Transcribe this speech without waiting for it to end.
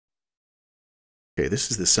Okay,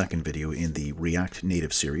 this is the second video in the React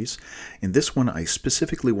Native series. In this one, I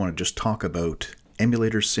specifically want to just talk about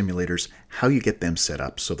emulators, simulators, how you get them set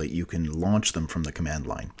up so that you can launch them from the command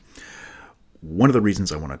line. One of the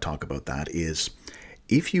reasons I want to talk about that is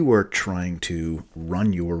if you are trying to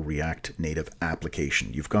run your React Native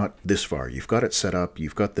application, you've got this far, you've got it set up,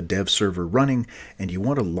 you've got the dev server running, and you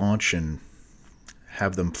want to launch and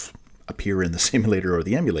have them appear in the simulator or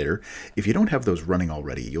the emulator. If you don't have those running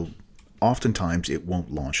already, oftentimes it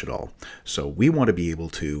won't launch at all. So we want to be able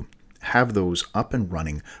to have those up and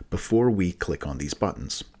running before we click on these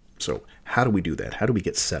buttons. So how do we do that? How do we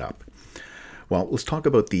get set up? Well, let's talk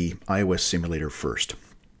about the iOS simulator first.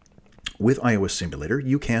 With iOS simulator,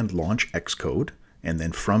 you can launch Xcode, and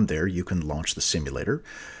then from there you can launch the simulator.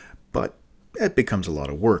 But it becomes a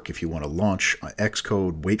lot of work if you want to launch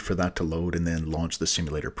Xcode, wait for that to load, and then launch the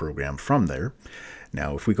simulator program from there.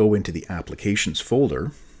 Now, if we go into the applications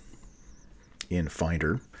folder in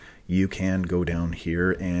Finder, you can go down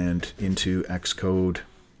here and into Xcode.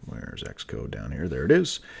 Where's Xcode? Down here. There it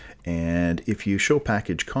is. And if you show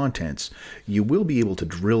package contents, you will be able to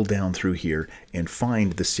drill down through here and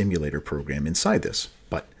find the simulator program inside this.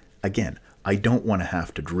 But again, I don't want to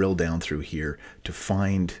have to drill down through here to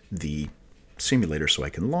find the simulator so I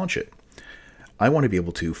can launch it. I want to be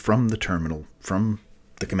able to, from the terminal, from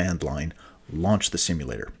the command line, launch the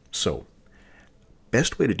simulator. So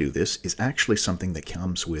best way to do this is actually something that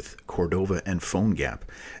comes with Cordova and PhoneGap.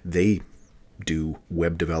 They do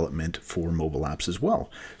web development for mobile apps as well.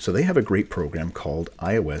 So they have a great program called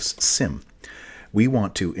iOS Sim. We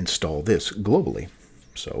want to install this globally.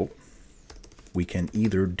 So we can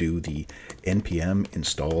either do the npm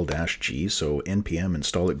install-g, so npm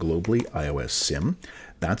install it globally, iOS Sim.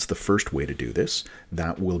 That's the first way to do this.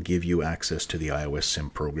 That will give you access to the iOS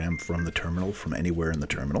Sim program from the terminal, from anywhere in the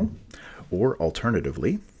terminal. Or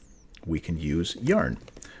alternatively, we can use yarn.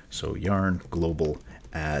 So yarn global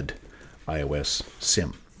add iOS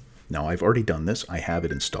Sim. Now I've already done this. I have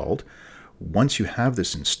it installed. Once you have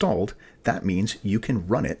this installed, that means you can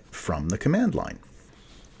run it from the command line.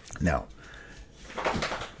 Now,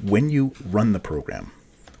 when you run the program,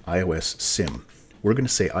 iOS Sim, we're going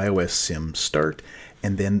to say iOS Sim start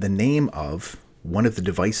and then the name of one of the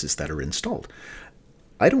devices that are installed.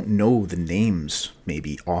 I don't know the names,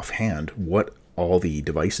 maybe offhand, what all the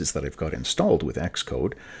devices that I've got installed with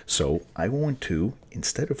Xcode, so I want to,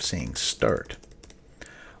 instead of saying start,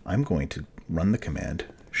 I'm going to run the command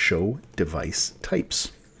show device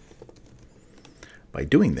types. By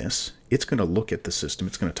doing this, it's going to look at the system,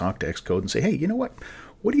 it's going to talk to Xcode and say, hey, you know what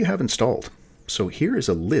do you have installed? So here is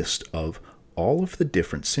a list of all of the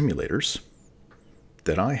different simulators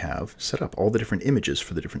that I have set up, all the different images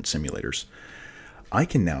for the different simulators. I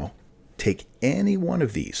can now take any one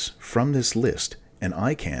of these from this list and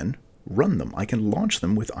I can run them. I can launch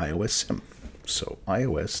them with iOS Sim. So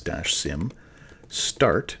iOS-sim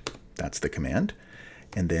start, that's the command.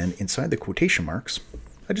 And then inside the quotation marks,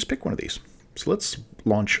 I just pick one of these. So let's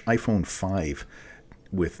launch iPhone 5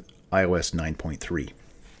 with iOS 9.3.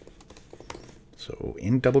 So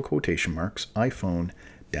in double quotation marks,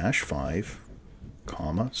 iPhone-5,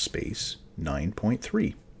 comma, space,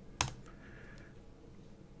 9.3.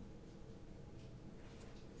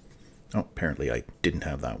 Oh, apparently I didn't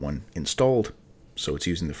have that one installed, so it's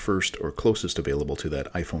using the first or closest available to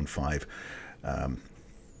that iPhone 5, iPhone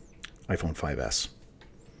 5S.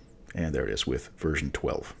 And there it is with version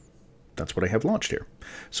 12. That's what I have launched here.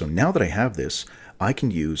 So now that I have this, I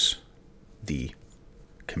can use the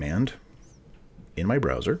command in my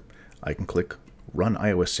browser. I can click Run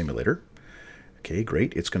iOS Simulator. Okay,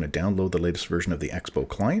 great. It's going to download the latest version of the Expo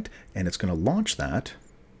client, and it's going to launch that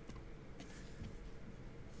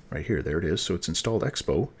right here. There it is. So it's installed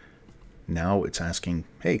Expo. Now it's asking,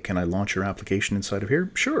 hey, can I launch your application inside of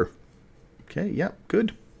here? Sure. Okay, yeah,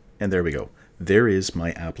 good. And there we go. There is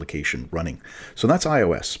my application running. So that's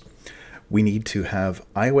iOS. We need to have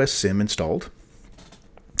iOS Sim installed,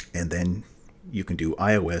 and then you can do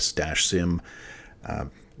iOS-sim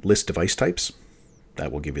list device types.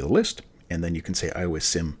 That will give you the list, and then you can say iOS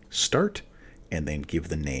Sim start, and then give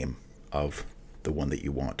the name of the one that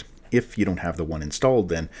you want. If you don't have the one installed,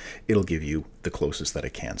 then it'll give you the closest that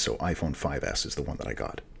it can. So iPhone 5S is the one that I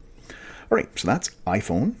got. All right, so that's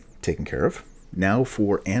iPhone taken care of. Now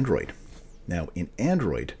for Android. Now in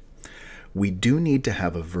Android, we do need to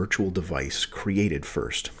have a virtual device created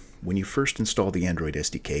first. When you first install the Android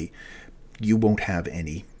SDK, you won't have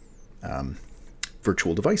any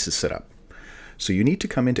virtual devices set up. So you need to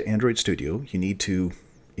come into Android Studio. You need to,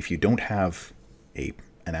 if you don't have a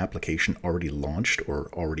an application already launched or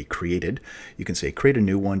already created, you can say create a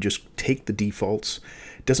new one, just take the defaults.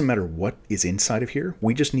 It doesn't matter what is inside of here,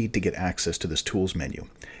 we just need to get access to this tools menu.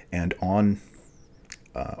 And on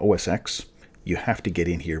OS X, you have to get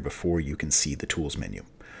in here before you can see the tools menu.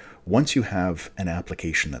 Once you have an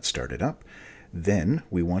application that's started up, then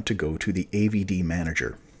we want to go to the Avd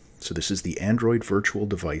Manager. So this is the Android Virtual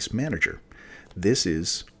Device Manager. This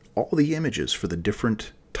is all the images for the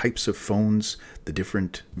different types of phones, the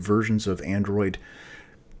different versions of Android.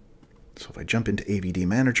 So if I jump into Avd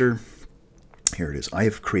Manager, here it is. I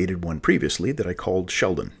have created one previously that I called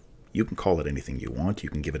Sheldon. You can call it anything you want. You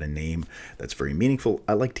can give it a name that's very meaningful.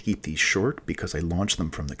 I like to keep these short because I launch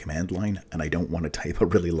them from the command line and I don't want to type a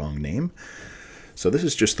really long name. So this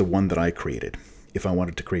is just the one that I created. If I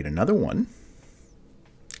wanted to create another one,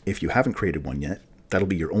 if you haven't created one yet, that'll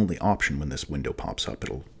be your only option when this window pops up.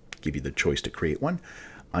 It'll give you the choice to create one.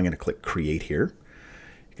 I'm going to click Create here.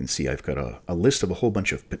 You can see I've got a list of a whole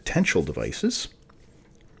bunch of potential devices.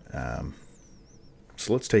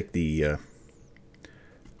 So let's take the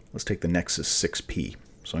Nexus 6P.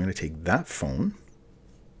 So I'm going to take that phone,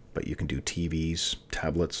 but you can do TVs,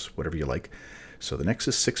 tablets, whatever you like. So the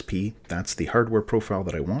Nexus 6P, that's the hardware profile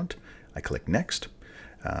that I want. I click Next.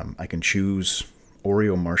 I can choose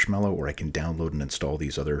Oreo, Marshmallow, or I can download and install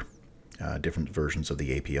these other different versions of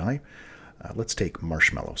the API. Let's take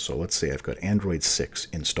Marshmallow. So let's say I've got Android 6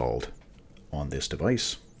 installed on this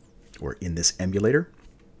device or in this emulator.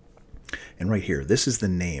 And right here, this is the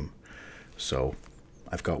name. So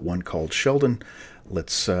I've got one called Sheldon.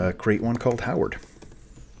 Let's create one called Howard.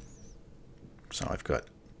 So I've got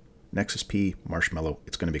Nexus P, Marshmallow.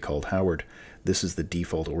 It's going to be called Howard. This is the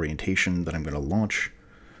default orientation that I'm going to launch.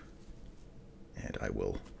 And I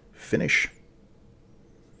will finish.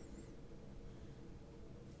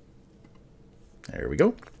 There we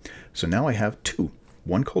go. So now I have two.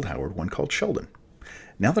 One called Howard, one called Sheldon.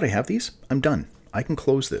 Now that I have these, I'm done. I can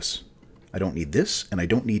close this. I don't need this, and I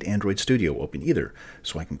don't need Android Studio open either.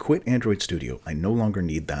 So I can quit Android Studio. I no longer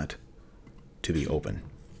need that to be open.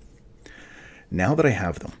 Now that I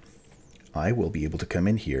have them, I will be able to come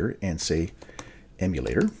in here and say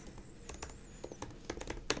emulator.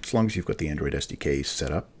 As long as you've got the Android SDK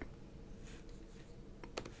set up,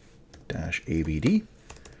 -avd,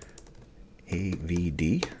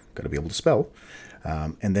 AVD, got to be able to spell,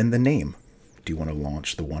 and then the name. Do you want to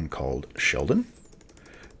launch the one called Sheldon?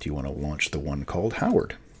 Do you want to launch the one called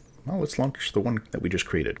Howard? Well, let's launch the one that we just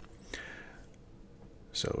created.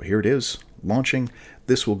 So here it is, launching.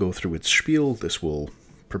 This will go through its spiel. This will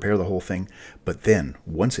prepare the whole thing. But then,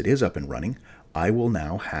 once it is up and running, I will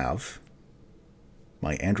now have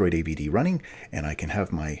my Android AVD running, and I can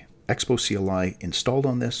have my Expo CLI installed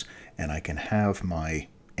on this, and I can have my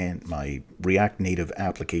React Native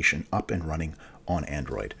application up and running on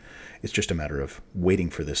Android. It's just a matter of waiting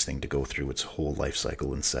for this thing to go through its whole life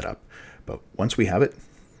cycle and setup. But once we have it,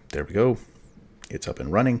 there we go. It's up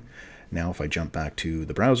and running. Now if I jump back to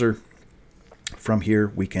the browser, from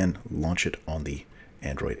here we can launch it on the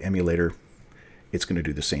Android emulator. It's going to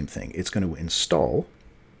do the same thing. It's going to install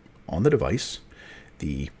on the device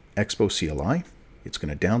the Expo CLI. It's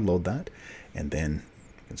going to download that, and then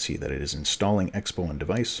you can see that it is installing Expo on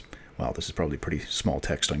device. Wow, this is probably pretty small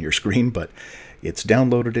text on your screen, but it's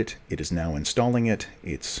downloaded it. It is now installing it.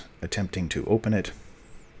 It's attempting to open it.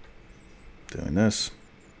 Doing this.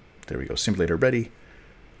 There we go. Simulator ready.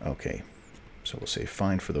 Okay. So we'll say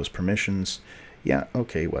fine for those permissions. Yeah,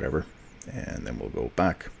 okay, whatever. And then we'll go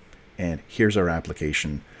back. And here's our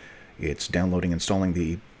application. It's downloading, installing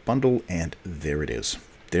the bundle, and there it is.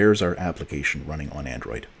 There's our application running on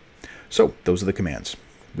Android. So those are the commands.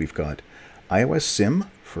 We've got iOS sim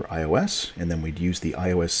for iOS, and then we'd use the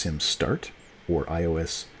iOS sim start or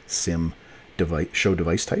iOS sim device, show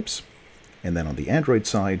device types. And then on the Android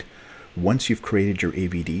side, once you've created your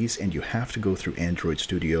AVDs, and you have to go through Android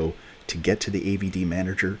Studio to get to the AVD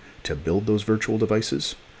Manager to build those virtual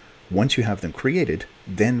devices, once you have them created,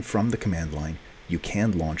 then from the command line, you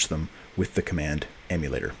can launch them with the command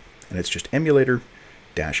emulator. And it's just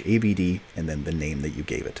emulator-avd and then the name that you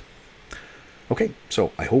gave it. Okay,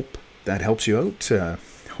 so I hope that helps you out.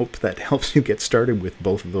 Hope that helps you get started with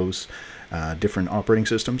both of those different operating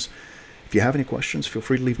systems. If you have any questions, feel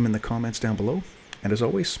free to leave them in the comments down below. And as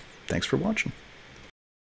always, thanks for watching.